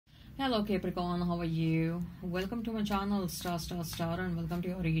Hello Capricorn, how are you? Welcome to my channel Star and welcome to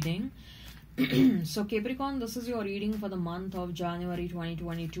your reading. So Capricorn, this is your reading for the month of January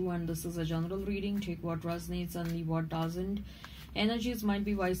 2022 and this is a general reading. Take what resonates and leave what doesn't. Energies might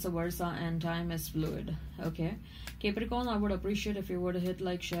be vice versa and time is fluid. Okay, Capricorn, I would appreciate if you would hit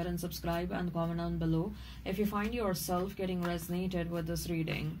like, share and subscribe and comment down below if you find yourself getting resonated with this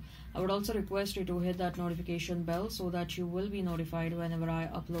reading. I would also request you to hit that notification bell so that you will be notified whenever I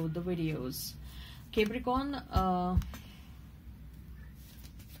upload the videos. Capricorn,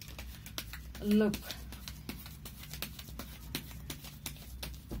 look,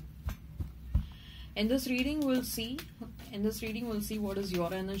 in this reading we'll see what is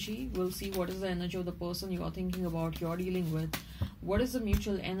your energy. We'll see what is the energy of the person you are thinking about, you're dealing with. What is the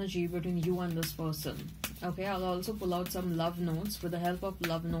mutual energy between you and this person? Okay, I'll also pull out some love notes. With the help of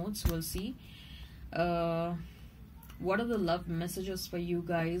love notes, we'll see what are the love messages for you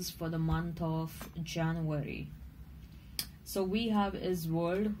guys for the month of January. So we have is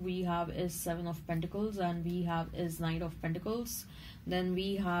World, we have is Seven of Pentacles, and we have is Knight of Pentacles. Then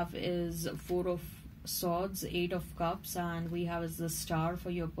we have is Four of Swords, Eight of Cups, and we have is the Star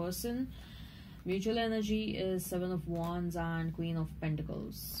for your person. Mutual energy is Seven of Wands and Queen of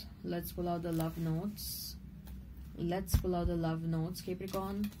Pentacles. Let's pull out the love notes. Let's pull out the love notes,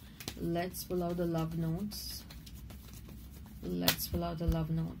 Capricorn. Let's pull out the love notes. Let's pull out the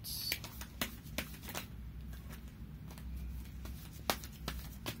love notes.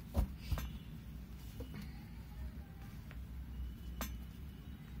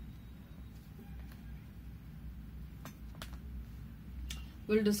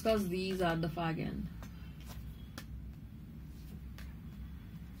 We'll discuss these at the fag end.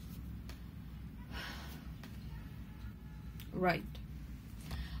 Right.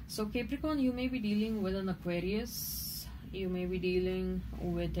 So Capricorn, you may be dealing with an Aquarius. You may be dealing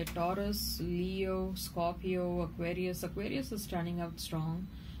with a Taurus, Leo, Scorpio, Aquarius. Aquarius is standing out strong.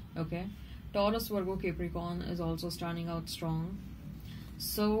 Okay. Taurus, Virgo, Capricorn is also standing out strong.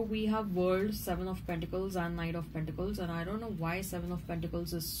 So we have World, Seven of Pentacles and Knight of Pentacles, and I don't know why Seven of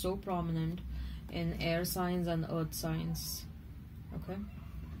Pentacles is so prominent in air signs and earth signs. Okay,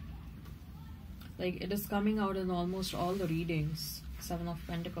 like it is coming out in almost all the readings. Seven of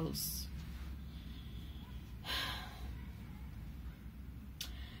Pentacles.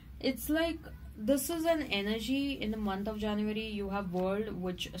 It's like this is an energy in the month of January. You have World,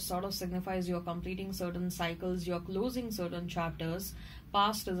 which sort of signifies you're completing certain cycles, you're closing certain chapters.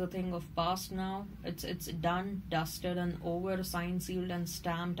 Past is a thing of past now. It's done, dusted and over, signed, sealed and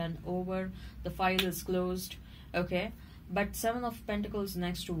stamped and over. The file is closed. Okay, but Seven of Pentacles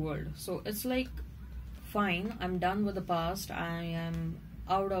next to World. So it's like, fine, I'm done with the past. I am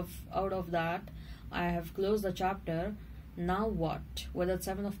out of that. I have closed the chapter. Now what? With that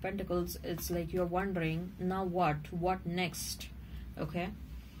Seven of Pentacles, it's like you're wondering, now what next? Okay,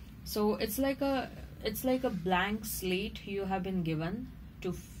 so it's like a blank slate you have been given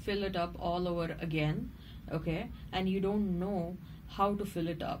to fill it up all over again. Okay, and you don't know how to fill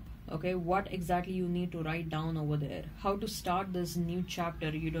it up. Okay, what exactly you need to write down over there, how to start this new chapter,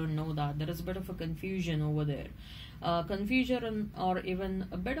 you don't know that. There is a bit of a confusion over there. Confusion or even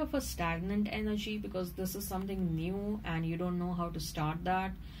a bit of a stagnant energy because this is something new and you don't know how to start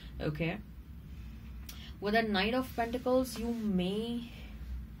that. Okay, with a Knight of Pentacles, you may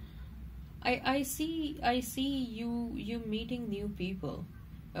I see you meeting new people.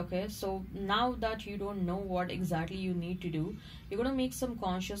 Okay, so now that you don't know what exactly you need to do, you're gonna make some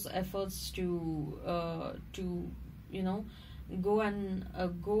conscious efforts to you know, go and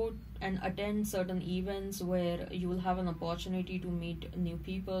attend certain events where you will have an opportunity to meet new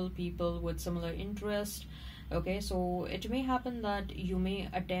people with similar interest. Okay, so it may happen that you may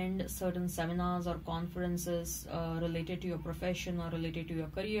attend certain seminars or conferences related to your profession or related to your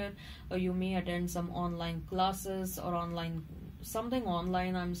career, or you may attend some online classes or something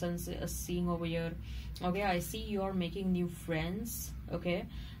online I'm seeing over here. Okay, I see you're making new friends. Okay,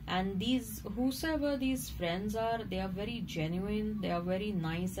 and whosoever these friends are, they are very genuine, they are very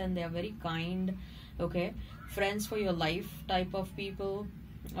nice and they are very kind. Okay, friends for your life type of people.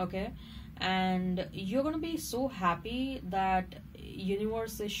 Okay, and you're gonna be so happy that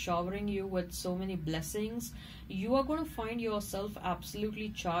universe is showering you with so many blessings. You are going to find yourself absolutely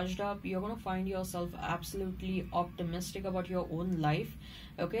charged up. You're going to find yourself absolutely optimistic about your own life.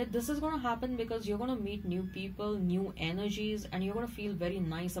 Okay, this is going to happen because you're going to meet new people, new energies, and you're going to feel very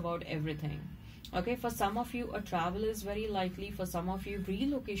nice about everything. Okay, for some of you, a travel is very likely. For some of you,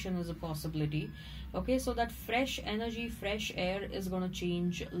 relocation is a possibility. Okay, so that fresh energy, fresh air is going to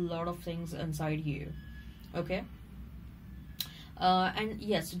change a lot of things inside you. Okay, And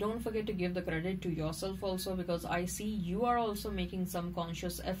yes, don't forget to give the credit to yourself also, because I see you are also making some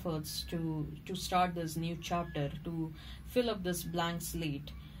conscious efforts to start this new chapter, to fill up this blank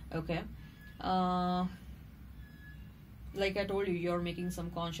slate. Okay. uh, like I told you, you're making some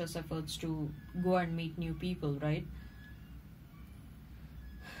conscious efforts to go and meet new people, right?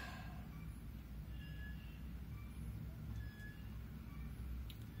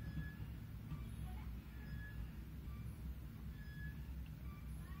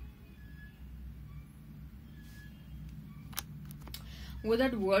 With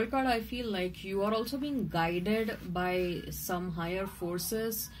that world card, I feel like you are also being guided by some higher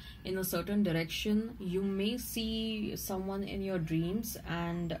forces in a certain direction. You may see someone in your dreams,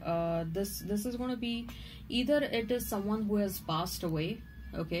 and this is going to be either it is someone who has passed away,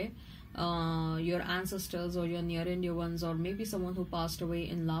 okay, your ancestors or your near and dear ones, or maybe someone who passed away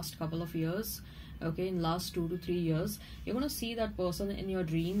in last couple of years, okay, in last 2 to 3 years. You're going to see that person in your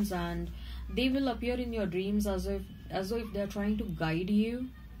dreams, and they will appear in your dreams as though if they're trying to guide you.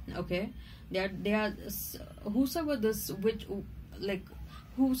 Okay, they are whosoever this, which, like,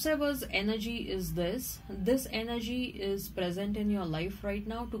 whosoever's energy is this energy is present in your life right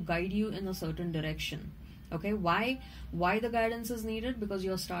now to guide you in a certain direction. Okay, why the guidance is needed? Because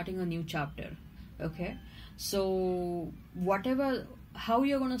you're starting a new chapter. Okay, so whatever, how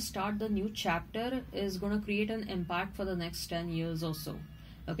you're going to start the new chapter is going to create an impact for the next 10 years or so.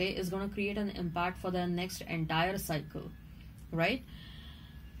 Okay, is going to create an impact for the next entire cycle, right?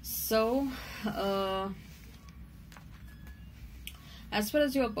 So as far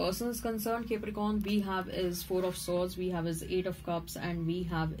as your person is concerned, Capricorn, we have is Four of Swords, we have is Eight of Cups, and we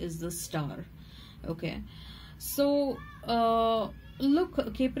have is the Star. Okay, so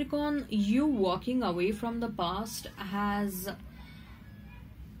look, Capricorn, you walking away from the past has,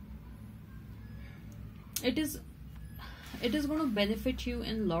 it is going to benefit you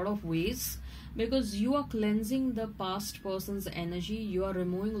in a lot of ways, because you are cleansing the past person's energy. You are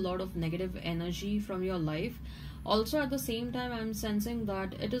removing a lot of negative energy from your life. Also, at the same time, I'm sensing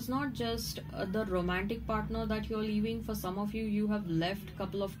that it is not just the romantic partner that you're leaving. For some of you, you have left a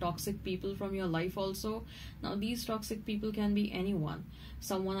couple of toxic people from your life also. Now, these toxic people can be anyone.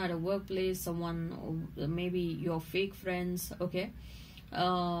 Someone at a workplace, someone, maybe your fake friends, okay?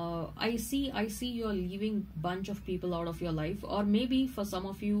 I see you're leaving bunch of people out of your life, or maybe for some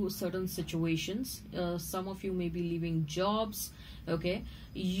of you certain situations. Some of you may be leaving jobs. Okay,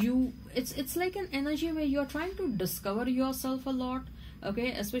 it's like an energy where you're trying to discover yourself a lot.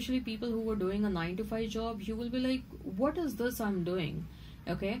 Okay, especially people who were doing a 9 to 5 job, you will be like, what is this I'm doing?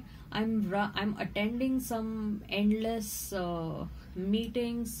 Okay, I'm attending some endless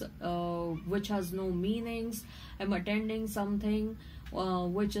meetings which has no meanings. I'm attending something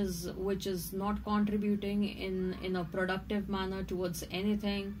which is not contributing in a productive manner towards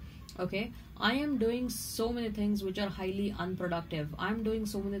anything. Okay, I am doing so many things which are highly unproductive. I'm doing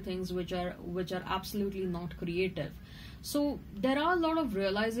so many things which are absolutely not creative. So there are a lot of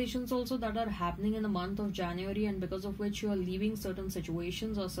realizations also that are happening in the month of January, and because of which you are leaving certain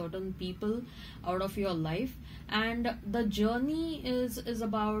situations or certain people out of your life. And the journey is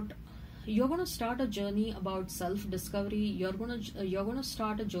about, you're going to start a journey about self-discovery. You're going to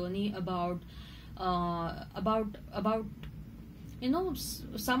start a journey about you know,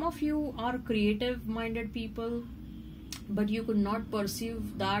 some of you are creative minded people, but you could not pursue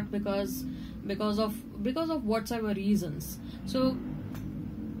that because of whatever reasons. So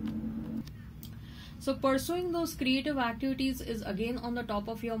pursuing those creative activities is again on the top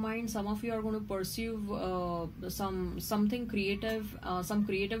of your mind. Some of you are going to pursue something creative, some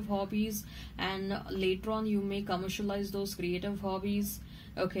creative hobbies, and later on you may commercialize those creative hobbies.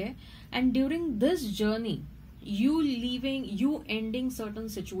 Okay, and during this journey, you ending certain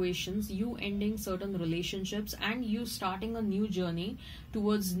situations, you ending certain relationships, and you starting a new journey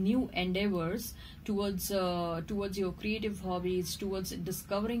towards new endeavors, towards your creative hobbies, towards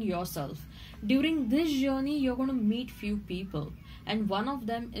discovering yourself. During this journey, you're going to meet few people, and one of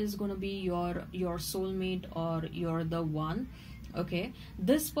them is going to be your soulmate, or you're the one. Okay,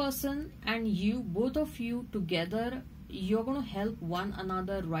 this person and you, both of you together, you're going to help one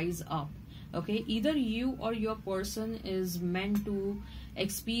another rise up. Okay, either you or your person is meant to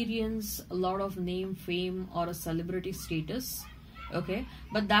experience a lot of name, fame, or a celebrity status. Okay,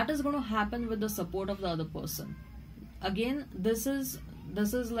 but that is going to happen with the support of the other person. Again, this is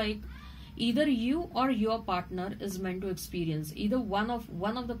like either you or your partner is meant to experience, either one of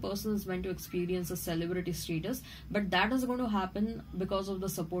the person is meant to experience a celebrity status, but that is going to happen because of the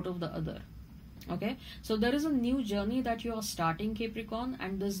support of the other. Okay, so there is a new journey that you are starting, Capricorn,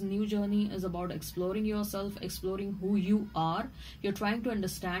 and this new journey is about exploring yourself, exploring who you are. You're trying to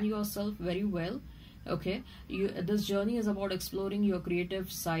understand yourself very well. Okay, this journey is about exploring your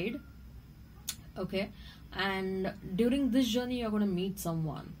creative side. Okay, and during this journey you're going to meet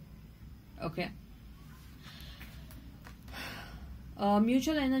someone. Okay,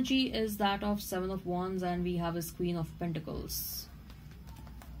 mutual energy is that of Seven of Wands, and we have as Queen of Pentacles.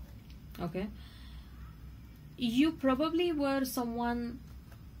 Okay, you probably were someone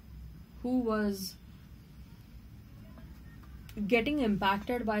who was getting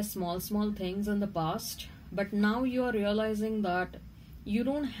impacted by small things in the past, but now you are realizing that you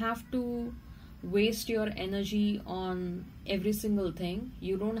don't have to waste your energy on every single thing.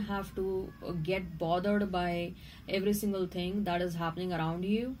 You don't have to get bothered by every single thing that is happening around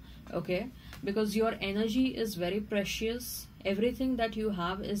you. Okay, because your energy is very precious. Everything that you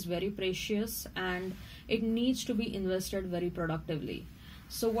have is very precious, and it needs to be invested very productively.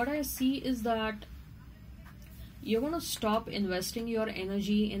 So what I see is that you're going to stop investing your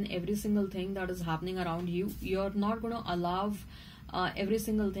energy in every single thing that is happening around you. You're not going to allow every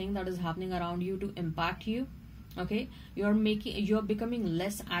single thing that is happening around you to impact you. Okay, you're becoming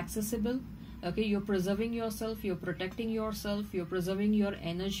less accessible. Okay, you're preserving yourself, you're protecting yourself, you're preserving your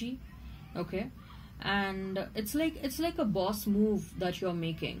energy. Okay, and it's like a boss move that you're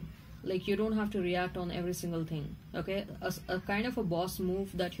making. Like, you don't have to react on every single thing. Okay, a kind of a boss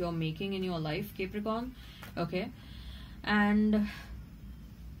move that you're making in your life, Capricorn. Okay, and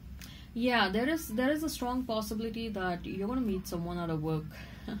yeah, there is a strong possibility that you're going to meet someone at a work.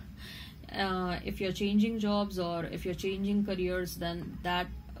 If you're changing jobs or if you're changing careers, then that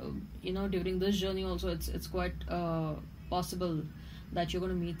during this journey also it's quite possible that you're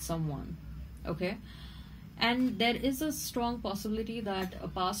going to meet someone. Okay, and there is a strong possibility that a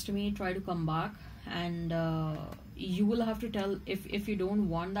past may try to come back, and you will have to tell if you don't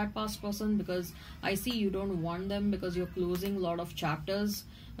want that past person, because I see you don't want them because you're closing a lot of chapters.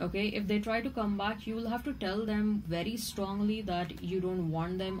 Okay, if they try to come back, you will have to tell them very strongly that you don't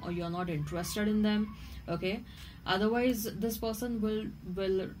want them or you're not interested in them. Okay, otherwise this person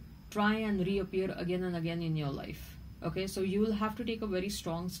will try and reappear again and again in your life. Okay, so you will have to take a very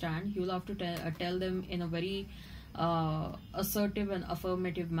strong stand. You will have to tell them in a very assertive and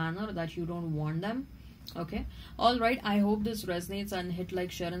affirmative manner that you don't want them. Okay, all right, I hope this resonates, and hit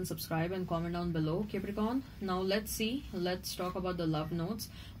like, share and subscribe and comment down below, Capricorn. Now let's talk about the love notes.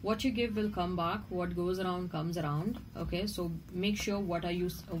 What you give will come back. What goes around comes around. Okay, so make sure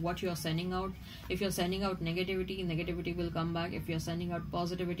what you're sending out. If you're sending out negativity will come back. If you're sending out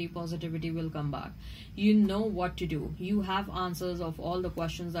positivity will come back. You know what to do. You have answers of all the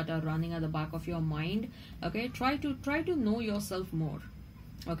questions that are running at the back of your mind. Okay, try to know yourself more.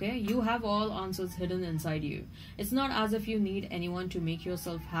 Okay, you have all answers hidden inside you. It's not as if you need anyone to make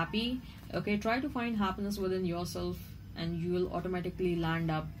yourself happy. Okay, try to find happiness within yourself, and you will automatically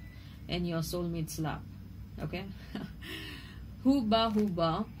land up in your soulmate's lap. Okay,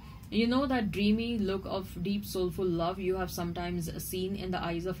 Hooba. You know that dreamy look of deep soulful love you have sometimes seen in the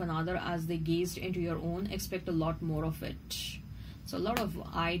eyes of another as they gazed into your own? Expect a lot more of it. So a lot of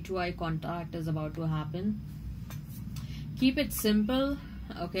eye-to-eye contact is about to happen. Keep it simple.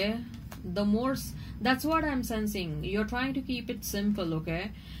 Okay, that's what I'm sensing. You're trying to keep it simple. Okay,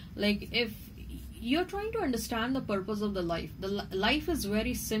 like if you're trying to understand the purpose of the life is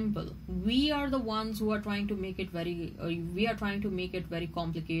very simple. We are the ones who are trying to make it very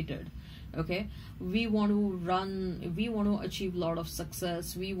complicated. Okay, we want to achieve a lot of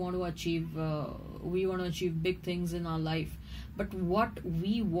success. We want to achieve big things in our life, but what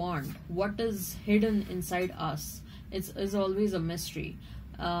we want, what is hidden inside us, is always a mystery.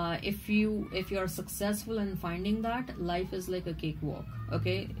 If you're successful in finding that, life is like a cakewalk.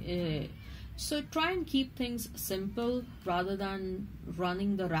 Okay, so try and keep things simple rather than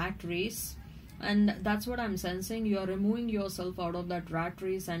running the rat race. And that's what I'm sensing. You are removing yourself out of that rat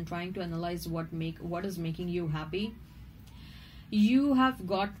race and trying to analyze what is making you happy. You have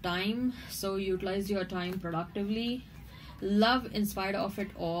got time, so utilize your time productively. Love in spite of it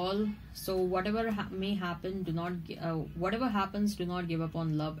all. So whatever may happen, whatever happens, do not give up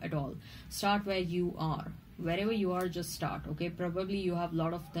on love at all. Start where you are. Wherever you are, just start. Okay, probably you have a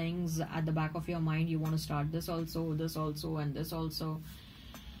lot of things at the back of your mind. You want to start this also, and this also,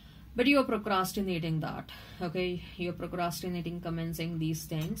 but you're procrastinating that. Okay, you're procrastinating commencing these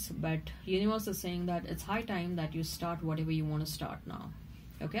things, but universe is saying that it's high time that you start whatever you want to start now.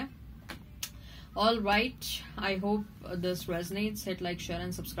 Okay, all right, I hope this resonates. Hit like, share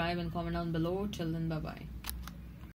and subscribe and comment down below. Till then, bye bye.